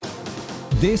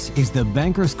This is The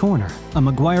Banker's Corner, a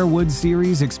McGuire Woods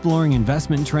series exploring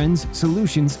investment trends,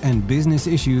 solutions, and business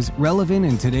issues relevant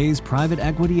in today's private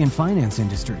equity and finance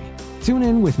industry. Tune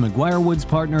in with McGuire Woods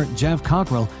partner Jeff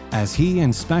Cockrell as he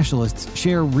and specialists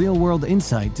share real-world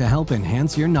insight to help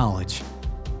enhance your knowledge.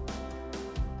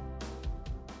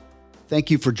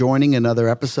 Thank you for joining another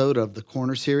episode of the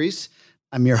Corner Series.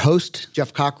 I'm your host,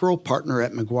 Jeff Cockrell, partner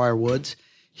at McGuire Woods.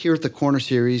 Here at the Corner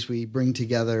Series, we bring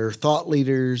together thought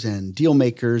leaders and deal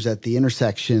makers at the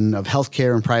intersection of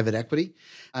healthcare and private equity.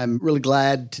 I'm really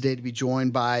glad today to be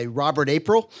joined by Robert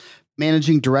Aprill,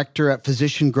 Managing Director at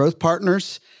Physician Growth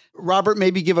Partners. Robert,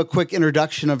 maybe give a quick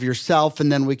introduction of yourself, and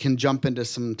then we can jump into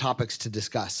some topics to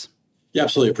discuss. Yeah,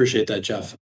 absolutely. Appreciate that,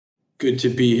 Jeff. Good to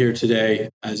be here today.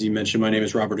 As you mentioned, my name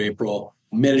is Robert Aprill,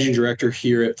 Managing Director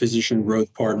here at Physician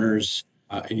Growth Partners,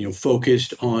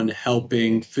 focused on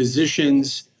helping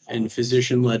physicians and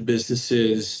physician-led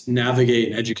businesses navigate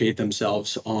and educate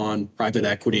themselves on private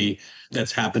equity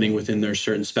that's happening within their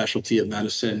certain specialty of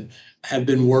medicine. Have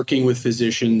been working with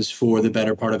physicians for the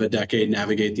better part of a decade,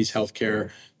 navigate these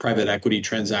healthcare private equity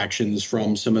transactions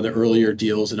from some of the earlier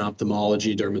deals in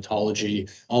ophthalmology, dermatology,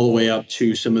 all the way up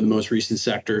to some of the most recent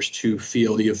sectors to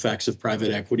feel the effects of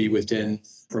private equity within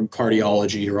from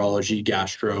cardiology, urology,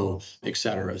 gastro, et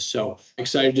cetera. So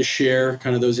excited to share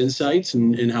kind of those insights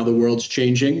and how the world's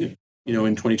changing,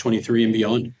 in 2023 and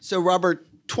beyond. So Robert,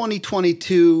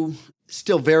 2022,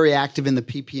 still very active in the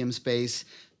PPM space.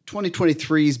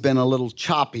 2023 has been a little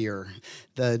choppier.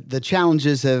 The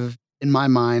challenges have, in my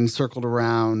mind, circled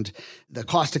around the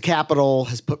cost of capital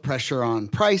has put pressure on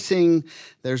pricing.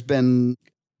 There's been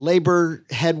labor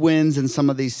headwinds in some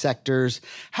of these sectors.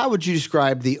 How would you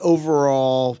describe the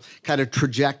overall kind of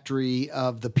trajectory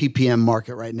of the PPM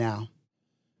market right now?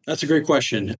 That's a great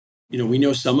question. We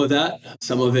know some of that.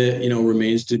 Some of it,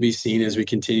 remains to be seen as we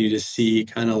continue to see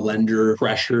kind of lender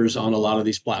pressures on a lot of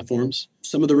these platforms.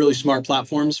 Some of the really smart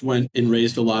platforms went and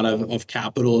raised a lot of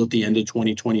capital at the end of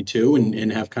 2022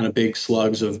 and have kind of big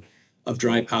slugs of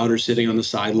dry powder sitting on the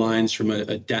sidelines from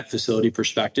a debt facility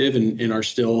perspective and are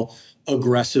still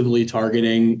aggressively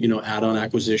targeting, add-on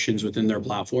acquisitions within their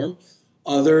platform.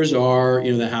 Others are,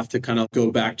 that have to kind of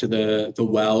go back to the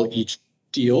well each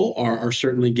deal are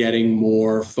certainly getting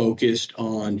more focused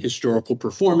on historical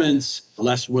performance,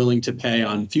 less willing to pay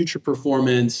on future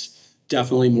performance,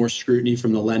 definitely more scrutiny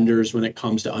from the lenders when it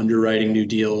comes to underwriting new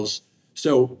deals.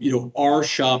 So, our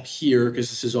shop here, because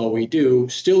this is all we do,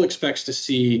 still expects to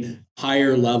see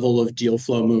higher level of deal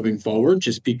flow moving forward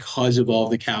just because of all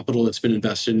the capital that's been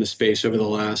invested in the space over the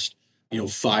last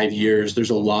 5 years. There's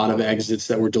a lot of exits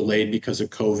that were delayed because of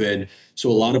COVID. So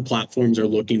a lot of platforms are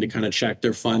looking to kind of check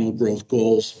their final growth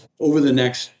goals over the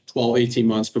next 12, 18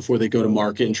 months before they go to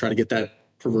market and try to get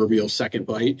that proverbial second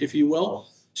bite, if you will.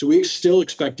 So we still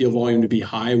expect deal volume to be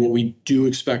high. What we do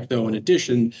expect, though, in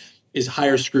addition, is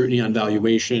higher scrutiny on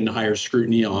valuation, higher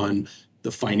scrutiny on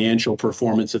the financial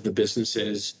performance of the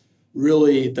businesses.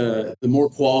 Really, the more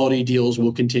quality deals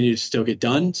will continue to still get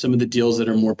done. Some of the deals that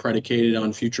are more predicated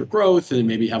on future growth and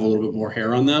maybe have a little bit more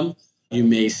hair on them, you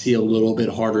may see a little bit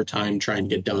harder time trying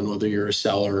to get done, whether you're a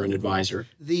seller or an advisor.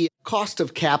 The cost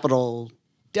of capital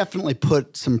definitely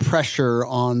put some pressure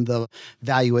on the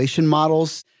valuation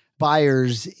models.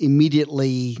 Buyers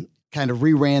immediately kind of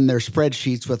reran their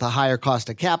spreadsheets with a higher cost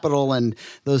of capital, and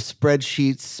those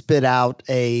spreadsheets spit out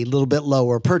a little bit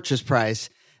lower purchase price.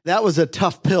 That was a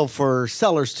tough pill for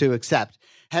sellers to accept.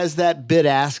 Has that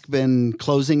bid-ask been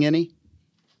closing any?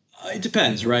 It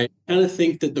depends, right? I kind of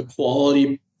think that the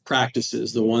quality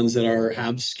practices, the ones that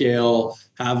have scale,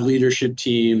 have leadership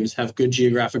teams, have good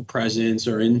geographic presence,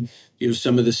 or in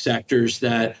some of the sectors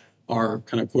that are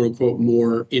kind of quote unquote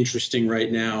more interesting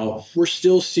right now, we're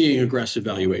still seeing aggressive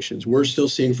valuations. We're still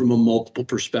seeing from a multiple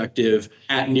perspective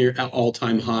at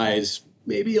all-time highs,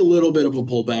 maybe a little bit of a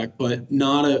pullback, but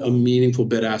not a meaningful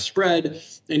bid-ask spread.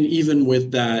 And even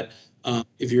with that,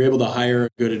 if you're able to hire a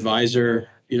good advisor,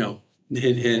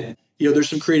 there's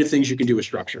some creative things you can do with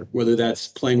structure, whether that's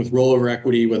playing with rollover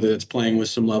equity, whether that's playing with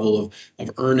some level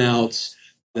of earnouts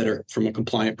that are from a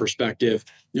compliant perspective.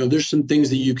 There's some things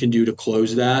that you can do to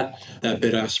close that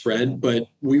bid-ask spread, but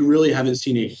we really haven't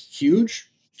seen a huge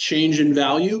change in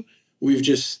value.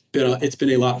 It's been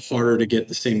a lot harder to get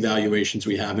the same valuations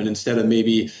we have. And instead of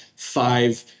maybe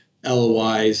 5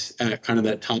 LOIs at kind of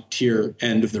that top tier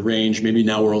end of the range, maybe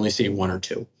now we're only seeing 1 or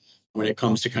 2 when it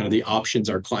comes to kind of the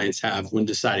options our clients have when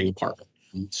deciding a partner.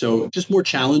 So just more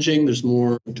challenging. There's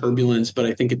more turbulence, but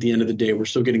I think at the end of the day, we're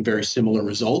still getting very similar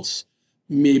results.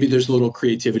 Maybe there's a little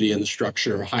creativity in the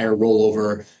structure, higher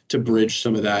rollover to bridge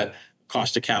some of that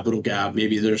cost of capital gap.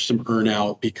 Maybe there's some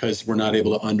earnout because we're not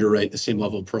able to underwrite the same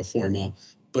level of pro forma.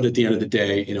 But at the end of the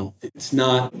day, it's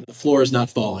not, the floor is not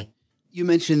falling. You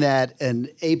mentioned that an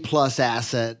A plus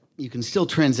asset you can still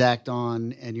transact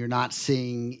on and you're not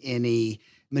seeing any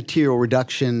material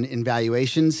reduction in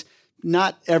valuations.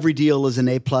 Not every deal is an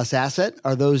A plus asset.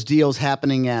 Are those deals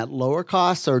happening at lower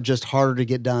costs or just harder to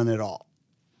get done at all?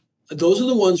 Those are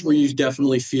the ones where you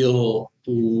definitely feel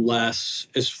less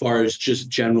as far as just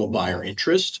general buyer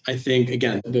interest. I think,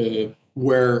 again,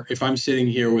 where if I'm sitting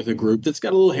here with a group that's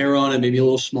got a little hair on it, maybe a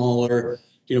little smaller,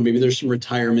 maybe there's some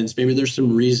retirements, maybe there's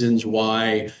some reasons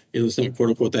why it's not quote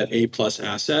unquote that A plus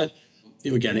asset.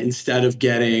 Again, instead of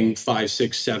getting 5,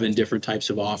 6, 7 different types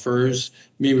of offers,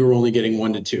 maybe we're only getting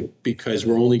 1 to 2 because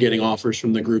we're only getting offers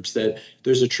from the groups that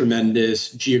there's a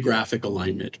tremendous geographic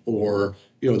alignment or,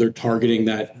 they're targeting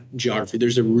that geography.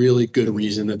 There's a really good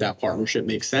reason that partnership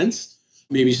makes sense.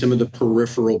 Maybe some of the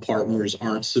peripheral partners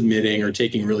aren't submitting or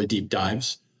taking really deep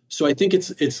dives. So I think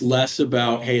it's less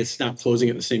about, hey, it's not closing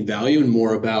at the same value and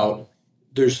more about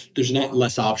there's not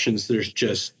less options. There's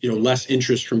just, less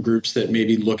interest from groups that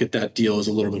maybe look at that deal as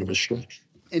a little bit of a stretch.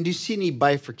 And do you see any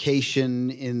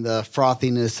bifurcation in the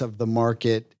frothiness of the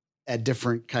market at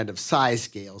different kind of size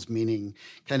scales, meaning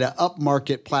kind of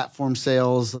upmarket platform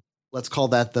sales? Let's call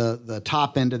that the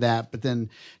top end of that. But then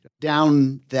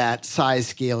down that size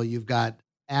scale, you've got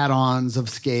add-ons of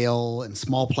scale and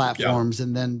small platforms. Yeah.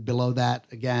 And then below that,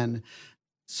 again,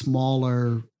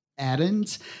 smaller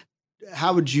add-ins.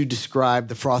 How would you describe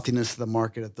the frothiness of the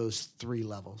market at those 3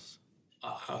 levels?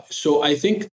 So I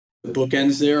think the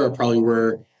bookends there are probably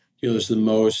where there's the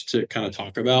most to kind of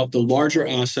talk about. The larger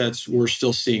assets, we're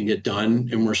still seeing get done,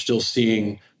 and we're still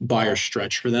seeing buyers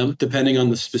stretch for them, depending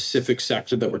on the specific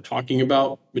sector that we're talking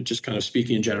about. But just kind of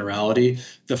speaking in generality,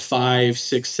 the 5,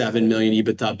 6, 7 million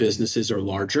EBITDA businesses or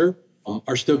larger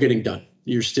are still getting done.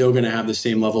 You're still going to have the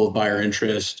same level of buyer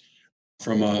interest.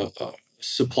 From a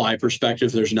supply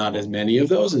perspective, there's not as many of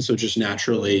those. And so just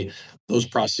naturally, those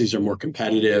processes are more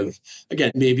competitive.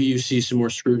 Again, maybe you see some more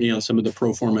scrutiny on some of the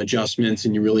pro forma adjustments,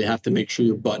 and you really have to make sure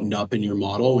you're buttoned up in your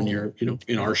model when you're,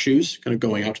 in our shoes, kind of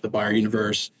going out to the buyer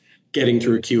universe, getting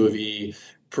through a Q of E,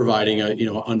 providing a,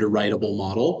 underwritable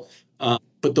model.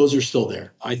 But those are still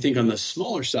there. I think on the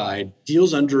smaller side,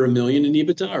 deals under $1 million in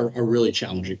EBITDA are really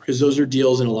challenging because those are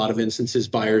deals in a lot of instances,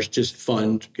 buyers just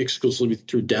fund exclusively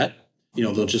through debt.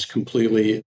 They'll just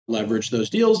completely leverage those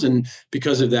deals. And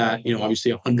because of that,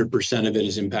 obviously 100% of it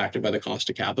is impacted by the cost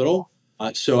of capital.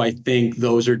 So I think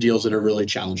those are deals that are really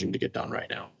challenging to get done right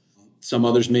now. Some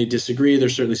others may disagree.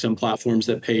 There's certainly some platforms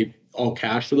that pay all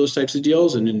cash for those types of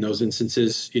deals. And in those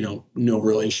instances, no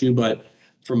real issue. But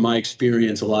from my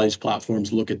experience, a lot of these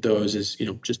platforms look at those as,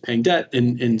 just paying debt.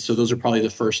 And so those are probably the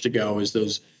first to go is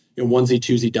those onesie,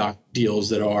 twosie doc deals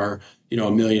that are,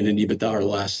 $1 million in EBITDA or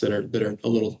less that are a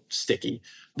little sticky.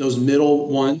 Those middle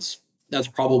ones, that's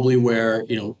probably where,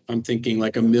 I'm thinking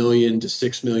like $1 million to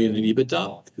 $6 million in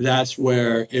EBITDA. That's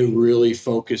where it really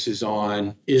focuses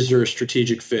on, is there a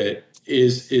strategic fit?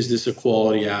 Is this a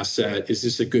quality asset? Is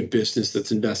this a good business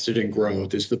that's invested in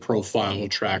growth? Is the profile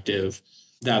attractive?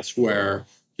 That's where,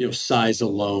 size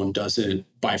alone doesn't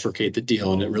bifurcate the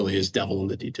deal, and it really is devil in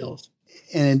the details.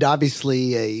 And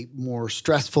obviously, a more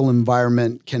stressful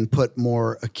environment can put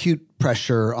more acute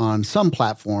pressure on some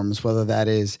platforms, whether that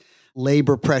is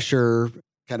labor pressure,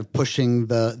 kind of pushing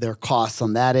their costs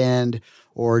on that end,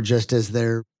 or just as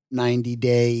their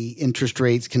 90-day interest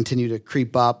rates continue to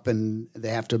creep up and they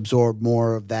have to absorb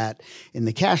more of that in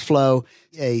the cash flow,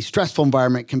 a stressful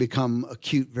environment can become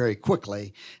acute very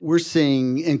quickly. We're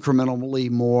seeing incrementally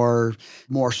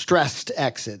more stressed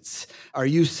exits. Are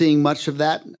you seeing much of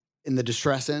that in the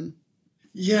distress end?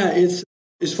 Yeah, it's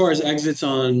as far as exits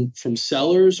from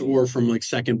sellers or from like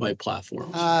second bite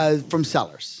platforms? From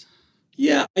sellers.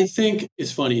 Yeah, I think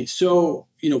it's funny. So,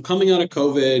 coming out of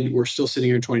COVID, we're still sitting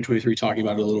here in 2023 talking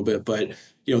about it a little bit, but,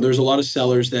 there's a lot of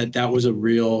sellers that was a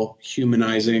real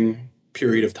humanizing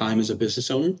period of time as a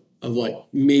business owner of like,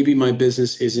 maybe my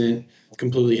business isn't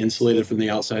completely insulated from the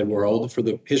outside world. For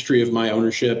the history of my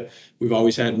ownership, we've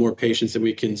always had more patients than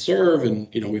we can serve. And,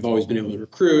 we've always been able to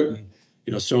recruit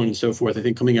and, so on and so forth. I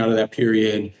think coming out of that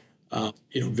period,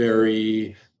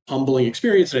 very humbling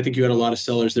experience. And I think you had a lot of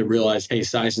sellers that realized, hey,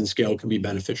 size and scale can be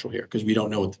beneficial here because we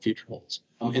don't know what the future holds.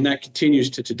 And that continues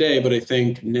to today. But I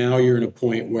think now you're in a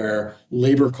point where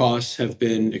labor costs have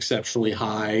been exceptionally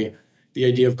high. The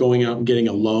idea of going out and getting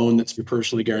a loan that's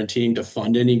personally guaranteeing to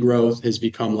fund any growth has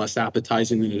become less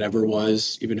appetizing than it ever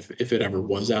was, even if it ever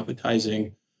was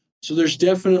appetizing. So there's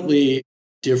definitely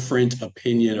different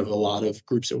opinion of a lot of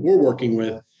groups that we're working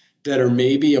with that are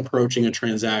maybe approaching a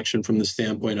transaction from the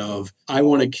standpoint of, I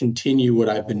want to continue what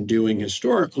I've been doing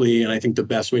historically. And I think the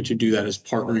best way to do that is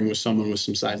partnering with someone with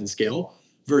some size and scale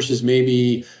versus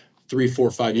maybe 3,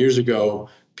 4, 5 years ago,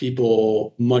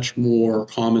 people much more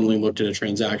commonly looked at a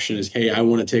transaction as, hey, I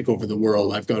want to take over the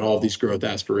world. I've got all these growth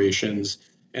aspirations.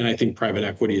 And I think private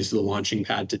equity is the launching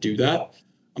pad to do that.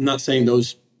 I'm not saying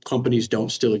those companies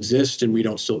don't still exist and we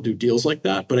don't still do deals like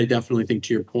that. But I definitely think,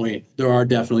 to your point, there are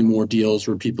definitely more deals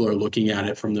where people are looking at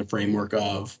it from the framework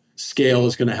of scale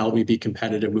is going to help me be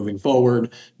competitive moving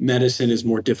forward. Medicine is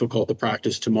more difficult to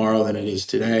practice tomorrow than it is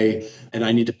today. And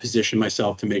I need to position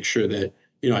myself to make sure that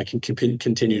I can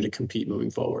continue to compete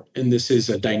moving forward. And this is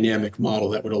a dynamic model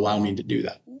that would allow me to do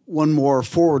that. One more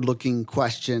forward-looking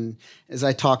question. As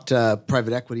I talk to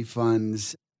private equity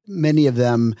funds, many of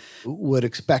them would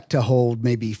expect to hold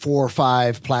maybe 4 or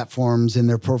 5 platforms in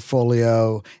their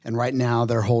portfolio. And right now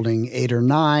they're holding 8 or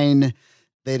 9.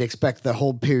 They'd expect the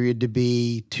hold period to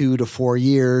be 2 to 4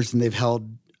 years, and they've held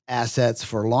assets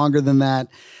for longer than that.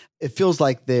 It feels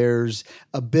like there's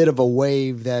a bit of a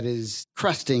wave that is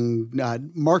cresting,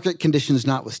 market conditions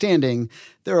notwithstanding.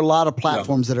 There are a lot of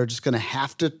platforms that are just going to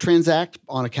have to transact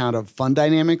on account of fund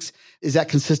dynamics. Is that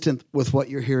consistent with what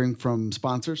you're hearing from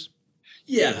sponsors?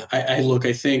 Yeah, I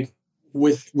think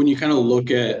when you kind of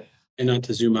look at, and not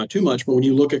to zoom out too much, but when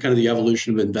you look at kind of the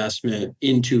evolution of investment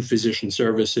into physician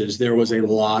services, there was a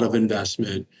lot of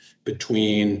investment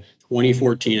between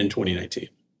 2014 and 2019,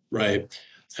 right?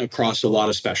 Across a lot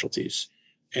of specialties.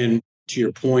 And to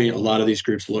your point, a lot of these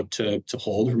groups look to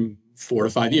hold from 4 to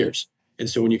 5 years. And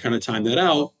so when you kind of time that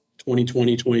out,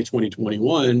 2020, 2020,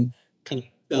 2021 kind of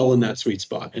fell in that sweet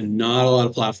spot. And not a lot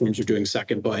of platforms are doing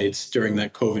second bites during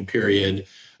that COVID period.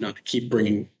 Not to keep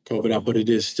bringing COVID up, but it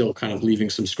is still kind of leaving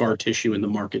some scar tissue in the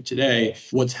market today.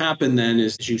 What's happened then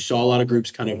is you saw a lot of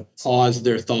groups kind of pause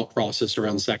their thought process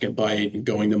around second bite and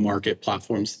going to market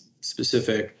platforms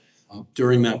specific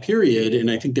during that period. And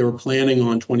I think they were planning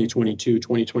on 2022,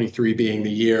 2023 being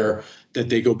the year that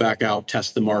they go back out,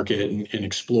 test the market, and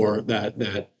explore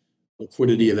that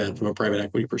liquidity event from a private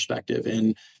equity perspective.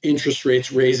 And interest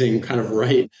rates raising kind of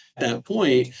right at that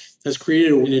point has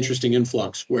created an interesting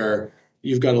influx where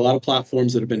you've got a lot of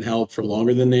platforms that have been held for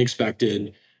longer than they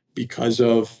expected because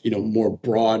of more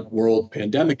broad world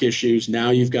pandemic issues. Now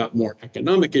you've got more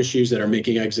economic issues that are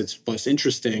making exits less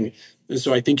interesting. And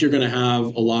so I think you're going to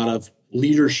have a lot of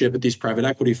leadership at these private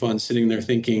equity funds sitting there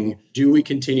thinking, do we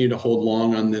continue to hold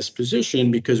long on this position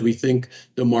because we think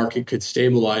the market could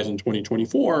stabilize in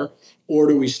 2024? Or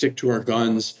do we stick to our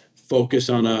guns, focus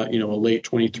on a late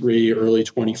 23, early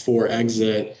 24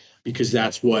 exit, because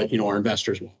that's what our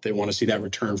investors want. They want to see that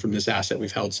return from this asset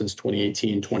we've held since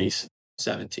 2018,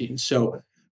 2017. So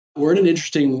we're at an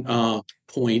interesting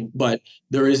point, but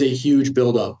there is a huge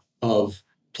buildup of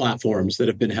platforms that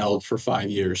have been held for 5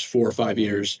 years, 4 or 5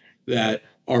 years, that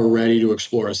are ready to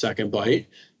explore a second bite.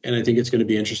 And I think it's going to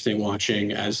be interesting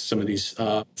watching as some of these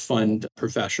fund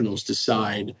professionals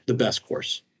decide the best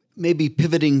course. Maybe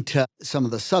pivoting to some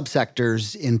of the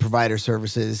subsectors in provider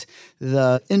services,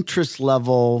 the interest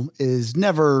level is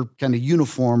never kind of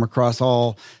uniform across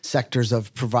all sectors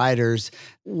of providers.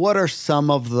 What are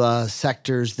some of the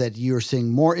sectors that you're seeing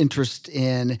more interest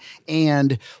in,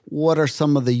 and what are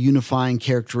some of the unifying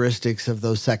characteristics of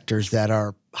those sectors that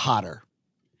are hotter?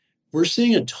 We're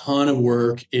seeing a ton of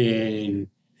work in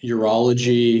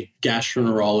urology,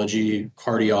 gastroenterology,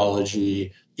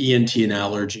 cardiology, ENT and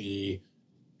allergy,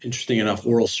 interesting enough,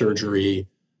 oral surgery.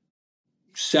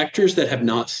 Sectors that have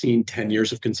not seen 10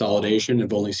 years of consolidation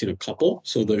have only seen a couple.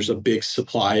 So there's a big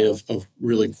supply of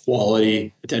really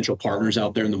quality potential partners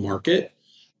out there in the market.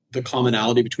 The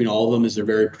commonality between all of them is they're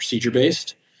very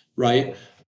procedure-based, right?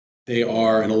 They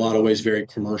are, in a lot of ways, very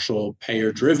commercial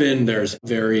payer-driven. There's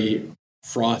very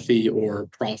frothy or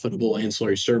profitable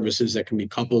ancillary services that can be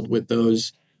coupled with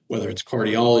those, whether it's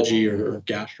cardiology or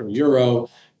gastro-uro.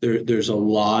 There's a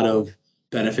lot of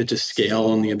benefit to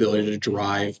scale and the ability to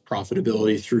drive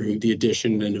profitability through the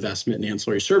addition and investment in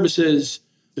ancillary services.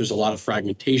 There's a lot of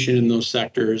fragmentation in those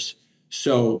sectors.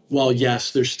 So while,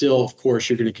 yes, there's still, of course,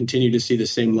 you're going to continue to see the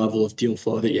same level of deal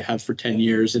flow that you have for 10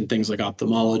 years in things like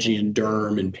ophthalmology and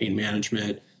derm and pain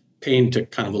management, pain to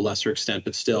kind of a lesser extent,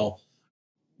 but still,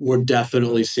 we're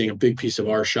definitely seeing a big piece of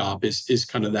our shop is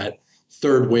kind of that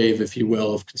third wave, if you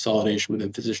will, of consolidation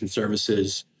within physician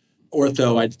services.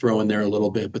 Ortho, I'd throw in there a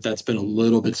little bit, but that's been a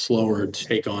little bit slower to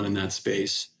take on in that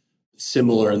space.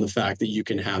 Similar in the fact that you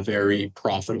can have very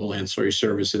profitable ancillary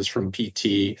services from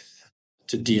PT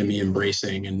to DME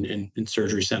embracing and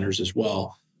surgery centers as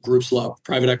well. Groups love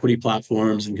private equity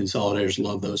platforms, and consolidators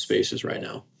love those spaces right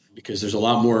now because there's a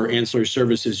lot more ancillary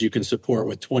services you can support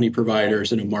with 20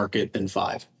 providers in a market than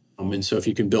five. And so if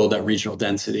you can build that regional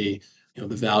density, the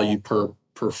value per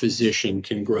physician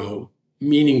can grow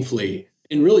meaningfully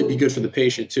and really be good for the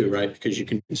patient too, right? Because you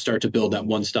can start to build that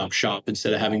one-stop shop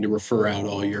instead of having to refer out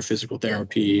all your physical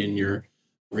therapy and your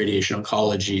radiation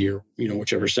oncology or,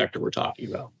 whichever sector we're talking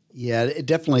about. Yeah, it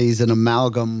definitely is an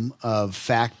amalgam of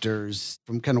factors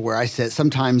from kind of where I sit.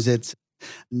 Sometimes it's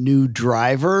new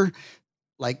driver,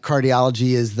 like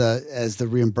cardiology is as the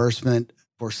reimbursement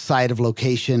for site of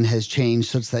location has changed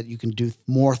such that you can do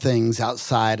more things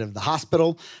outside of the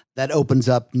hospital. That opens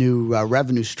up new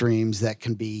revenue streams that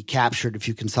can be captured if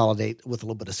you consolidate with a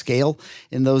little bit of scale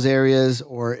in those areas.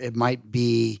 Or it might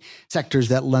be sectors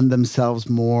that lend themselves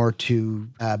more to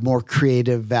more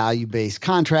creative value-based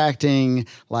contracting,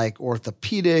 like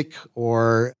orthopedic,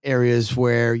 or areas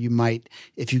where you might,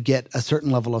 if you get a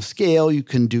certain level of scale, you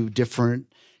can do different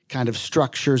kind of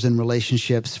structures and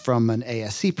relationships from an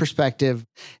ASC perspective.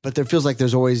 But there feels like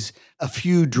there's always a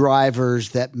few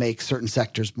drivers that make certain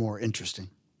sectors more interesting.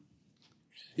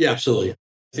 Yeah, absolutely.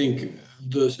 I think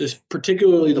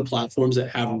particularly the platforms that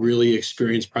have really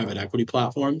experienced private equity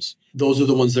platforms, those are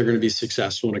the ones that are going to be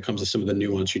successful when it comes to some of the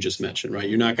nuance you just mentioned, right?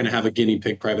 You're not going to have a guinea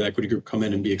pig private equity group come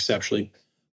in and be exceptionally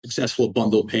successful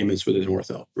bundled payments within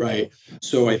ortho, right?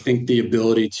 So I think the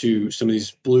ability to some of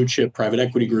these blue chip private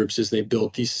equity groups as they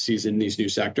build theses in these new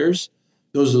sectors,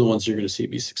 those are the ones you're going to see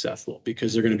be successful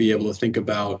because they're going to be able to think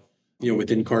about,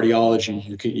 within cardiology,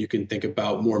 you can think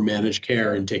about more managed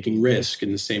care and taking risk,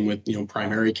 and the same with,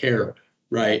 primary care,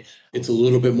 right? It's a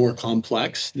little bit more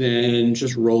complex than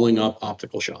just rolling up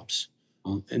optical shops.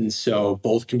 And so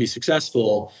both can be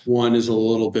successful. One is a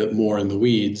little bit more in the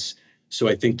weeds. So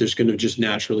I think there's going to just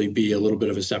naturally be a little bit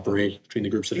of a separation between the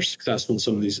groups that are successful in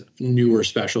some of these newer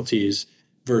specialties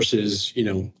versus,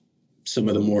 some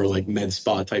of the more like med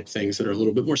spa type things that are a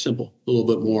little bit more simple, a little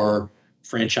bit more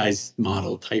franchise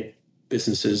model type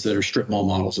businesses that are strip mall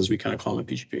models, as we kind of call them at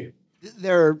PGP.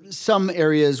 There are some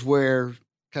areas where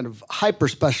kind of hyper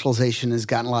specialization has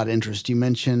gotten a lot of interest. You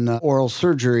mentioned oral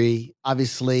surgery.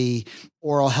 Obviously,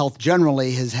 oral health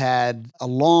generally has had a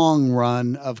long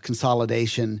run of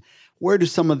consolidation. Where do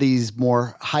some of these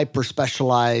more hyper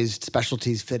specialized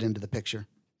specialties fit into the picture?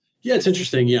 Yeah, it's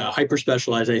interesting. Yeah, hyper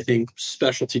specialized, I think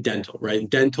specialty dental, right?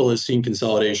 Dental has seen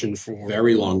consolidation for a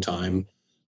very long time.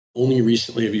 Only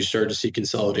recently have you started to see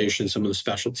consolidation in some of the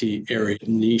specialty area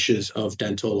niches of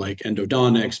dental, like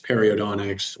endodontics,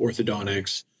 periodontics,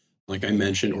 orthodontics, like I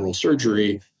mentioned, oral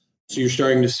surgery. So you're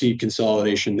starting to see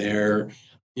consolidation there.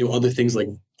 Other things like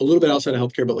a little bit outside of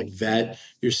healthcare, but like vet,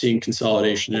 you're seeing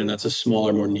consolidation, and that's a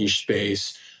smaller, more niche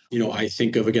space. I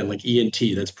think of, again, like ENT,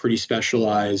 that's pretty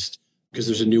specialized because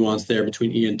there's a nuance there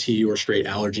between ENT or straight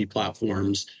allergy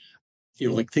platforms.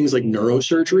 Like things like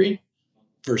neurosurgery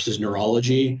versus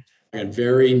neurology. Again,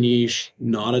 very niche,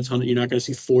 not a ton. You're not going to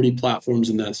see 40 platforms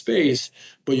in that space,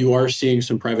 but you are seeing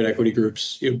some private equity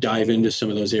groups dive into some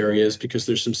of those areas because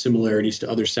there's some similarities to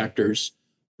other sectors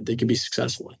that they can be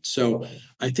successful in. So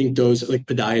I think those, like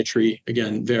podiatry,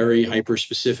 again, very hyper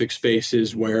specific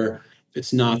spaces where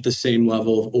it's not the same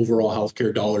level of overall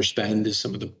healthcare dollar spend as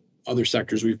some of the other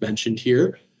sectors we've mentioned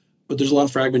here. But there's a lot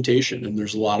of fragmentation and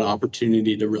there's a lot of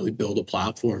opportunity to really build a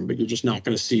platform, but you're just not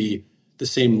going to see the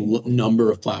same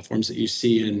number of platforms that you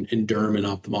see in derm and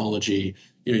ophthalmology.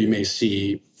 You may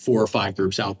see 4 or 5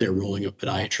 groups out there rolling up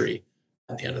podiatry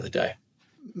at the end of the day.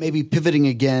 Maybe pivoting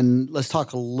again, let's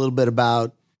talk a little bit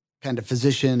about kind of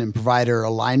physician and provider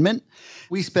alignment.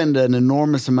 We spend an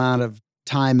enormous amount of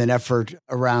time and effort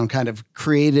around kind of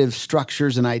creative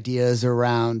structures and ideas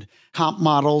around comp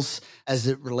models as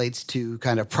it relates to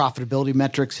kind of profitability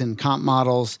metrics and comp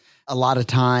models. A lot of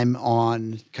time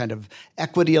on kind of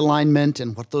equity alignment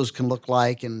and what those can look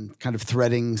like and kind of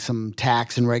threading some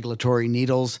tax and regulatory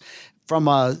needles. From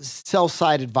a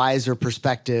sell-side advisor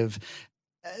perspective,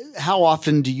 how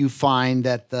often do you find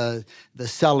that the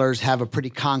sellers have a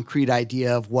pretty concrete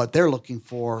idea of what they're looking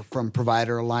for from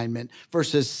provider alignment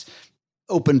versus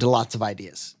open to lots of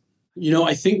ideas?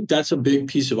 I think that's a big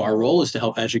piece of our role is to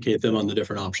help educate them on the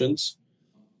different options.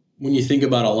 When you think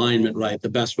about alignment, right, the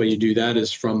best way you do that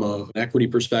is from an equity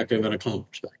perspective and a comp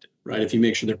perspective, right? If you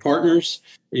make sure they're partners,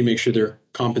 and you make sure they're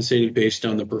compensated based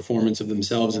on the performance of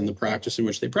themselves and the practice in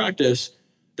which they practice,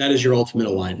 that is your ultimate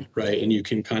alignment, right? And you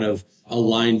can kind of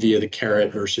align via the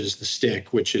carrot versus the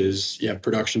stick, which is you have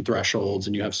production thresholds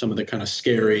and you have some of the kind of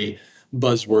scary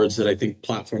buzzwords that I think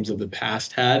platforms of the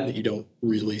past had that you don't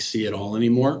really see at all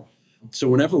anymore. So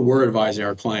whenever we're advising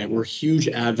our client, we're huge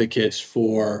advocates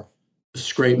for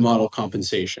scrape model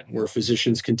compensation, where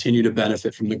physicians continue to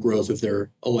benefit from the growth of their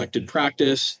elected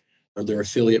practice. or their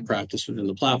affiliate practice within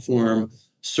the platform.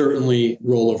 Certainly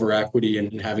rollover equity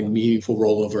and having meaningful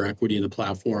rollover equity in the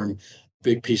platform.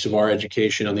 Big piece of our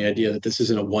education on the idea that this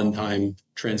isn't a one-time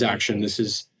transaction. This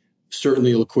is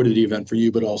certainly a liquidity event for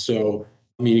you, but also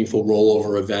a meaningful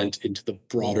rollover event into the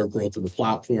broader growth of the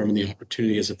platform and the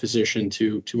opportunity as a physician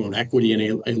to own equity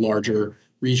in a larger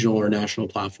regional or national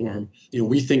platform.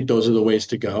 We think those are the ways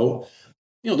to go.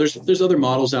 There's other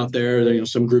models out there.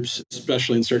 Some groups,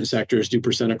 especially in certain sectors, do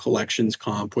percent of collections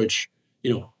comp, which,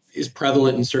 is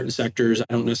prevalent in certain sectors. I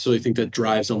don't necessarily think that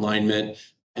drives alignment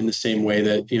in the same way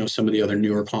that, some of the other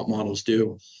newer comp models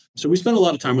do. So we spend a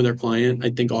lot of time with our client. I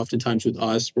think oftentimes with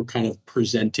us, we're kind of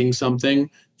presenting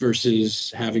something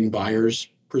versus having buyers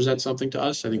present something to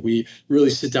us. I think we really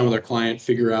sit down with our client,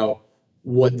 figure out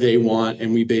what they want,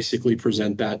 and we basically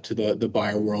present that to the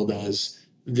buyer world as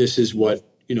this is what,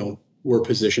 we're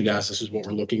positioned as, this is what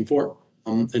we're looking for,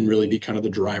 and really be kind of the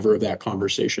driver of that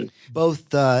conversation.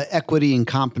 Both equity and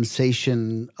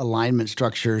compensation alignment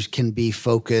structures can be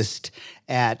focused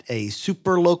at a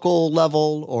super local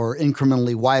level or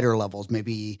incrementally wider levels,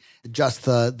 maybe just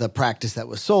the practice that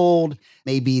was sold,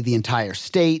 maybe the entire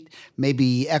state,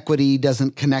 maybe equity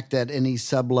doesn't connect at any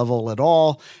sub-level at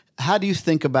all. How do you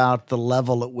think about the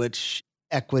level at which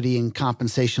equity and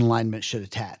compensation alignment should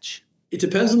attach? It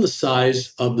depends on the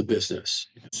size of the business.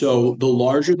 So the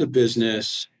larger the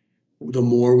business, the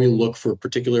more we look for,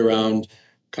 particularly around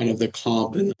kind of the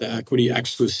comp and the equity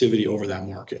exclusivity over that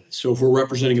market. So if we're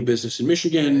representing a business in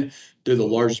Michigan, they're the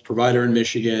largest provider in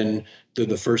Michigan, they're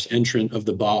the first entrant of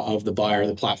the buyer,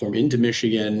 the platform into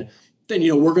Michigan, then,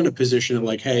 we're going to position it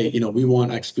like, hey, we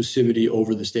want exclusivity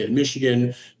over the state of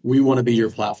Michigan. We want to be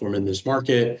your platform in this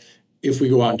market. If we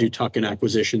go out and do tuck-in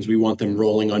acquisitions, we want them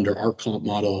rolling under our comp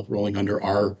model, rolling under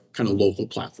our kind of local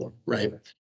platform, right?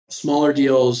 Smaller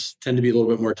deals tend to be a little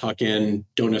bit more tuck-in,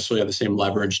 don't necessarily have the same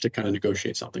leverage to kind of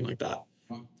negotiate something like that.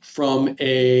 From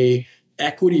a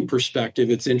equity perspective,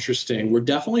 it's interesting. We're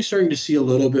definitely starting to see a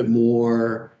little bit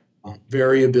more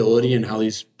variability in how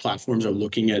these platforms are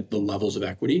looking at the levels of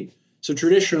equity. So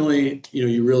traditionally,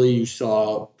 you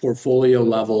saw portfolio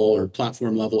level or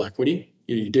platform level equity.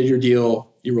 You did your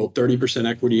deal, you rolled 30%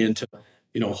 equity into,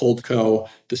 Holdco,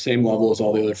 the same level as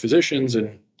all the other physicians.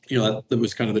 And, that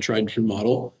was kind of the tried and true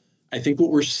model. I think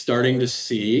what we're starting to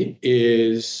see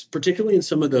is, particularly in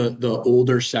some of the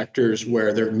older sectors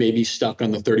where they're maybe stuck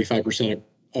on the 35%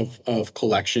 of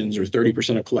collections or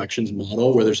 30% of collections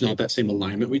model, where there's not that same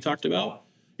alignment we talked about,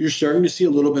 you're starting to see a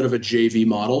little bit of a JV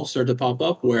model start to pop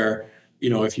up where,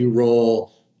 if you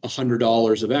roll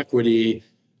 $100 of equity,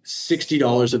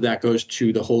 $60 of that goes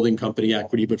to the holding company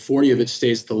equity, but 40 of it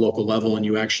stays at the local level, and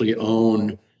you actually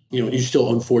own, you still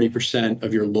own 40%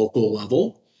 of your local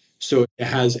level. So it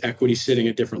has equity sitting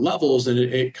at different levels, and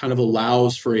it kind of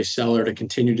allows for a seller to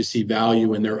continue to see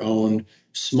value in their own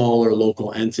smaller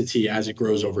local entity as it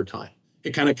grows over time.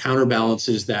 It kind of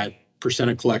counterbalances that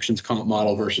percent of collections comp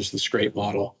model versus the scrape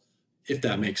model, if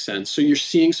that makes sense. So you're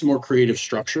seeing some more creative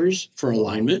structures for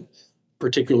alignment,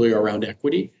 particularly around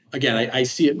equity. Again, I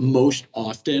see it most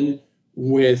often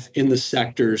within the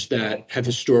sectors that have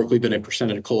historically been a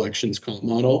percentage of collections comp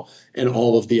model, and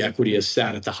all of the equity is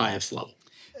sat at the highest level.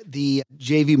 The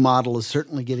JV model is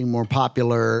certainly getting more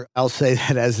popular. I'll say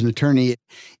that as an attorney, it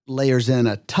layers in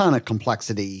a ton of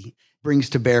complexity, brings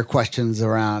to bear questions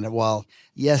around, well,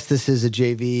 yes, this is a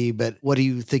JV, but what are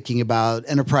you thinking about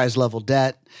enterprise level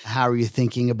debt? How are you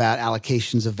thinking about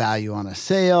allocations of value on a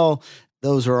sale?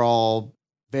 Those are all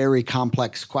very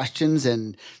complex questions,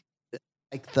 and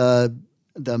like the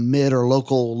mid or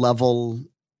local level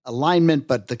alignment,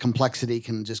 but the complexity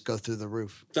can just go through the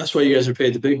roof. That's why you guys are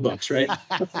paid the big bucks, right?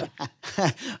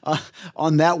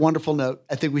 On that wonderful note,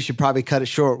 I think we should probably cut it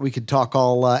short. We could talk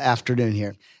all afternoon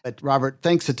here. But Robert,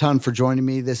 thanks a ton for joining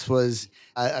me. This was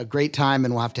a great time,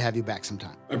 and we'll have to have you back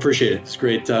sometime. I appreciate it. It's a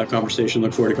great conversation.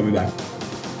 Look forward to coming back.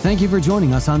 Thank you for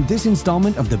joining us on this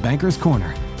installment of The Banker's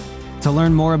Corner. To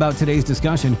learn more about today's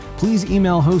discussion, please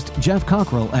email host Jeff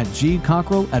Cockrell at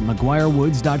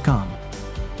gcockrell@mcguirewoods.com.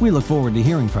 We look forward to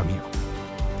hearing from you.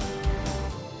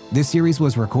 This series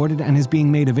was recorded and is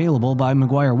being made available by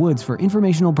McGuire Woods for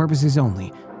informational purposes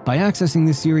only. By accessing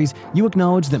this series, you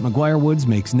acknowledge that McGuire Woods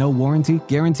makes no warranty,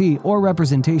 guarantee, or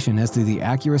representation as to the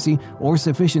accuracy or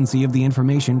sufficiency of the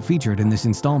information featured in this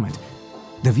installment.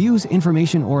 The views,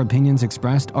 information, or opinions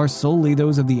expressed are solely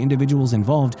those of the individuals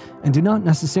involved and do not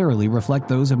necessarily reflect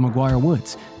those of McGuire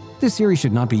Woods. This series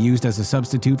should not be used as a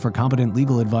substitute for competent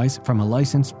legal advice from a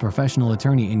licensed professional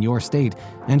attorney in your state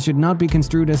and should not be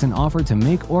construed as an offer to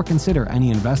make or consider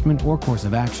any investment or course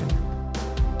of action.